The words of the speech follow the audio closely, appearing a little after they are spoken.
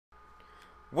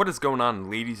What is going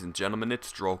on, ladies and gentlemen? It's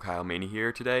Droll Kyle Maney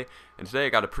here today, and today I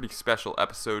got a pretty special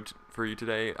episode for you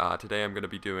today. Today I'm going to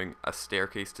be doing a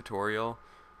staircase tutorial.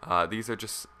 These are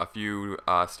just a few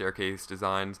staircase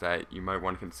designs that you might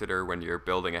want to consider when you're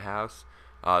building a house.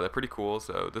 They're pretty cool.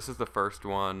 So this is the first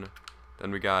one.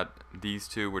 Then we got these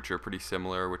two, which are pretty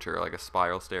similar, which are like a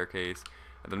spiral staircase.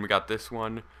 And then we got this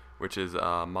one, which is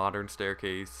a modern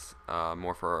staircase,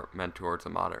 meant towards a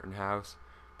modern house.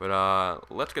 But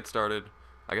let's get started.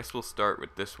 I guess we'll start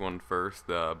with this one first,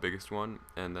 the biggest one,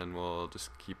 and then we'll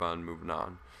just keep on moving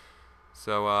on.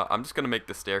 So I'm just going to make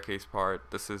the staircase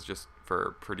part. This is just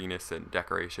for prettiness and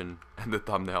decoration and the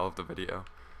thumbnail of the video.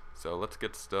 So let's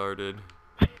get started.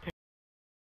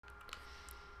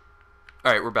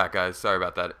 Alright, we're back, guys. Sorry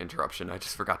about that interruption. I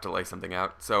just forgot to lay something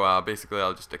out. So basically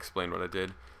I'll just explain what I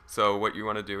did. So what you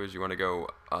want to do is you want to go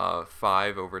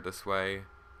 5 over this way.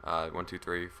 1, 2,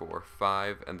 3, 4,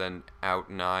 5, and then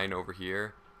out 9 over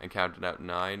here, and count it out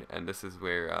 9, and this is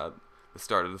where the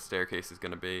start of the staircase is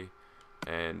going to be.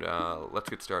 And let's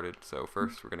get started. So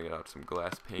first we're going to get out some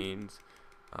glass panes,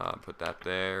 put that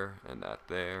there, and that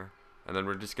there, and then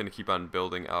we're just going to keep on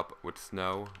building up with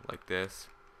snow like this,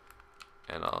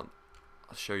 and I'll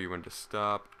show you when to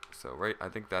stop. So I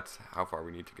think that's how far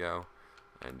we need to go,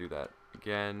 and do that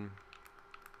again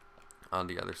on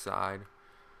the other side.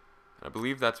 I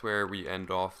believe that's where we end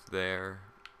off there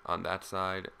on that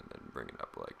side, and then bring it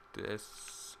up like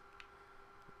this,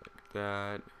 like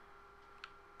that.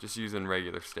 Just using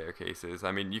regular staircases.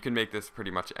 I mean, you can make this pretty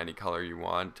much any color you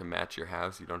want to match your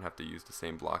house. You don't have to use the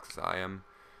same blocks as I am.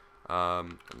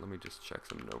 And let me just check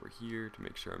something over here to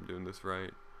make sure I'm doing this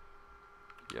right.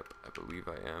 Yep, I believe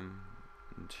I am.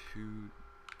 2,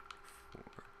 4.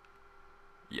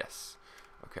 Yes.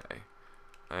 Okay.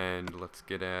 And let's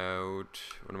get out,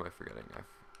 what am I forgetting?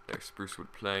 There's spruce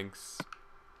wood planks.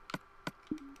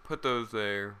 Put those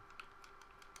there.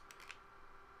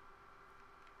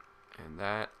 And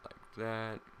that, like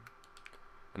that.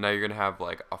 And now you're going to have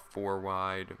like a 4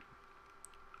 wide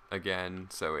again.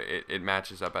 So it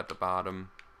matches up at the bottom.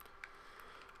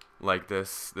 Like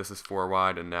this. This is 4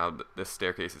 wide, and now this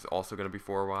staircase is also going to be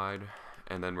 4 wide.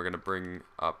 And then we're going to bring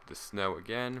up the snow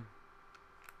again.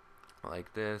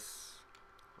 Like this.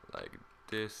 Like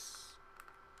this,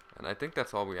 and I think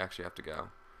that's all we actually have to go.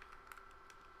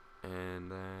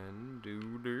 And then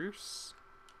do this,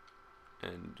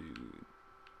 and do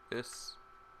this,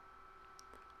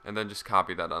 and then just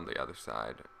copy that on the other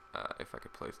side. If I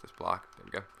could place this block, there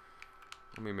we go.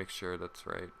 Let me make sure that's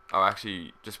right. Oh,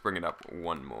 actually, just bring it up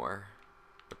one more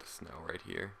with the snow right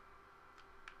here.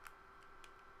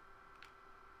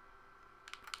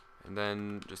 And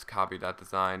then just copy that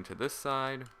design to this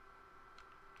side.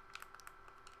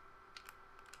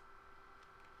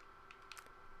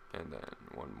 And then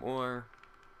one more.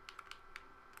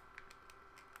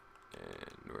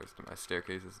 And where's my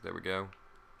staircases? There we go.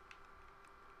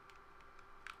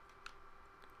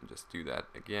 And just do that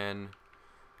again.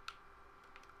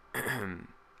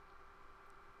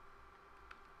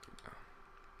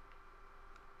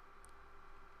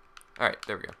 Alright,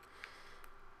 there we go.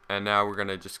 And now we're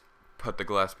gonna just put the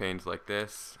glass panes like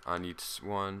this on each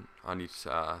one, on each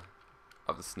of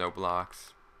the snow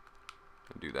blocks.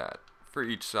 And do that for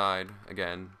each side.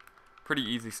 Again, pretty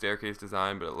easy staircase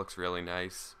design, but it looks really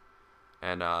nice.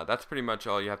 And that's pretty much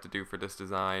all you have to do for this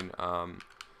design.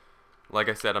 Like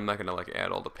I said, I'm not gonna like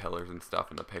add all the pillars and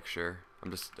stuff in the picture. I'm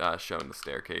just showing the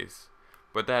staircase,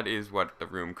 but that is what the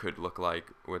room could look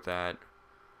like with that.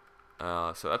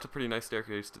 So that's a pretty nice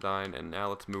staircase design. And now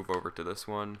let's move over to this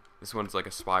one. This one's like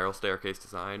a spiral staircase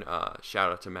design.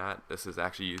 Shout out to Matt. This is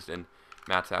actually used in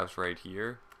Matt's house right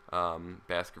here,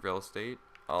 Baskerville Estate.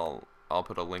 I'll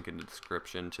put a link in the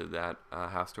description to that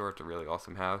house tour. It's a really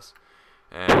awesome house,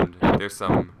 and there's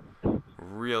some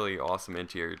really awesome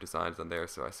interior designs on there,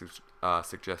 so I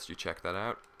suggest you check that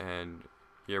out. And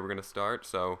here we're gonna start.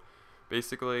 So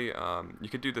basically you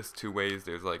could do this 2 ways.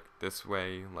 There's like this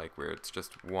way, like where it's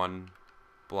just one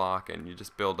block and you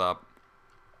just build up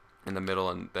in the middle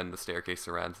and then the staircase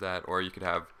surrounds that, or you could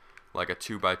have like a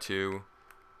 2 by 2,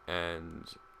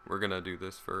 and we're gonna do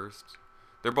this first.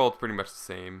 They're both pretty much the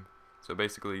same. So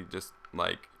basically, just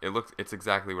like it's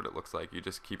exactly what it looks like. You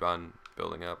just keep on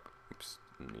building up. Oops,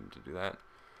 didn't mean to do that.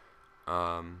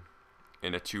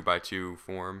 In a 2 by 2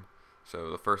 form.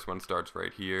 So the first one starts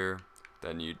right here.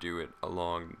 Then you do it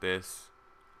along this,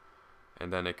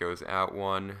 and then it goes out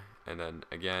 1, and then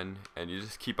again, and you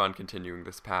just keep on continuing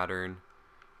this pattern.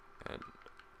 And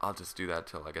I'll just do that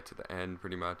till I get to the end,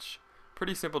 pretty much.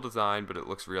 Pretty simple design, but it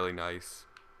looks really nice.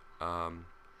 And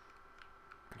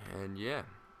yeah.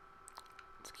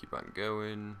 Let's keep on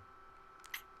going.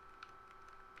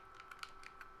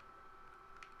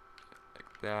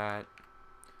 that.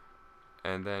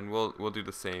 And then we'll do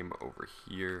the same over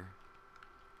here.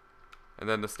 And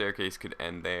then the staircase could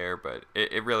end there, but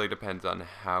it really depends on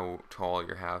how tall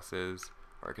your house is.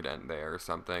 Or it could end there or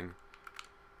something.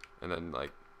 And then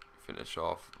like finish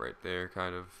off right there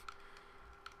kind of.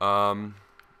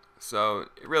 So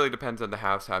it really depends on the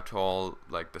house, how tall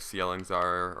like the ceilings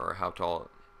are, or how tall,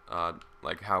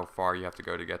 like how far you have to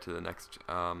go to get to the next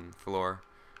floor.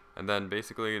 And then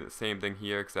basically the same thing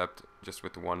here, except just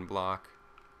with one block.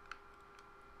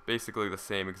 Basically the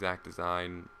same exact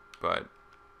design, but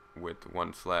with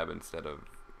one slab instead of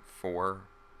 4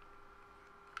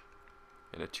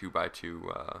 in a 2x2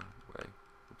 way.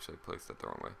 Oops, I placed that the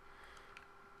wrong way.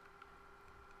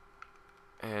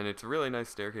 And it's a really nice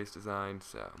staircase design,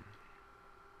 so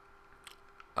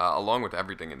along with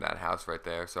everything in that house right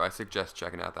there. So I suggest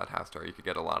checking out that house tour. You could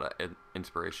get a lot of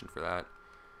inspiration for that.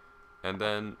 And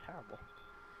then Terrible.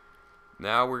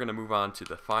 now we're gonna move on to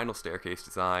the final staircase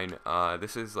design.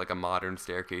 This is like a modern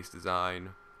staircase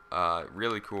design.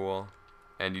 Really cool,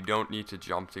 and you don't need to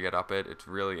jump to get up it. It's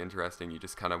really interesting. You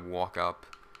just kind of walk up.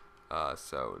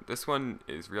 So this one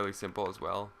is really simple as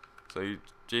well. So you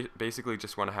basically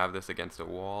just want to have this against a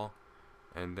wall,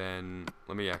 and then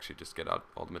let me actually just get out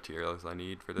all the materials I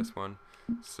need for this one.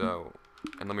 So,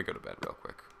 and let me go to bed real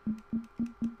quick.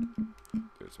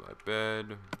 Here's my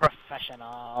bed.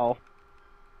 Professional.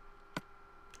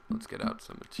 Let's get out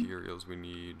some materials we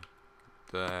need.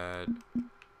 That,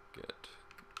 get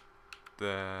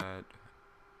that,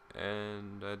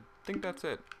 and I think that's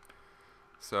it.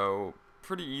 So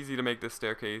pretty easy to make this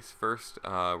staircase. First,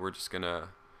 we're just gonna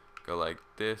go like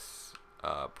this,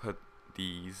 put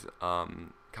these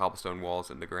cobblestone walls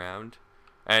in the ground,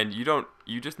 and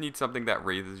you just need something that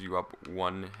raises you up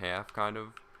 1/2 kind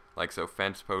of, like, so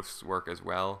fence posts work as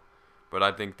well, but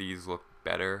I think these look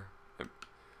better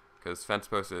because fence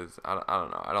posts is, I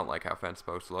don't know, I don't like how fence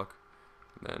posts look.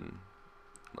 And then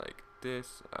like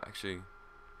this, actually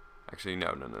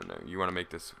no, you want to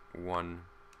make this one,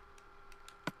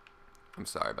 I'm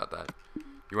sorry about that.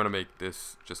 You want to make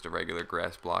this just a regular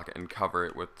grass block and cover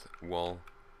it with wool,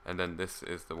 and then this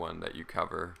is the one that you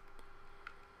cover.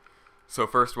 So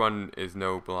first one is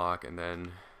no block, and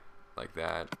then like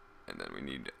that, and then we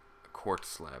need a quartz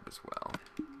slab as well.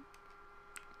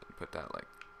 Put that like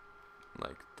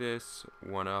this,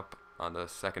 one up on the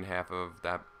second half of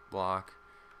that block,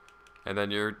 and then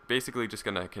you're basically just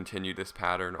gonna continue this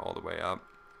pattern all the way up.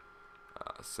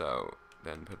 So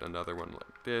then put another one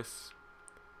like this,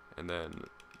 and then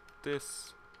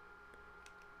this,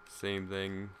 same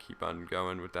thing, keep on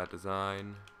going with that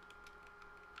design,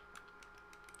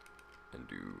 and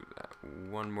do that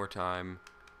one more time,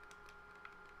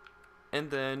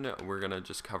 and then we're gonna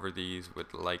just cover these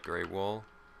with light gray wool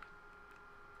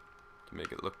to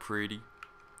make it look pretty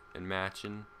and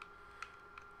matching.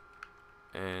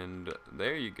 And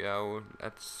there you go,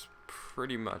 that's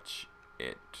pretty much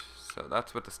it. So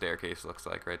that's what the staircase looks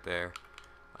like right there.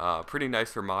 Pretty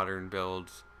nice for modern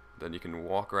builds. Then you can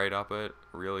walk right up it,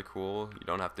 really cool, you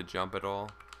don't have to jump at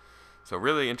all. So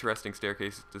really interesting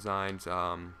staircase designs.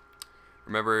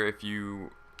 Remember, if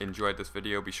you enjoyed this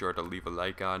video, be sure to leave a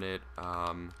like on it,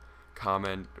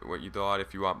 comment what you thought.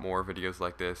 If you want more videos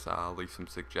like this, I'll leave some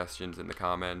suggestions in the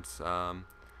comments.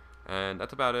 And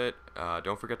that's about it.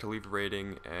 Don't forget to leave a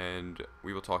rating, and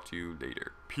we will talk to you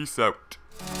later. Peace out.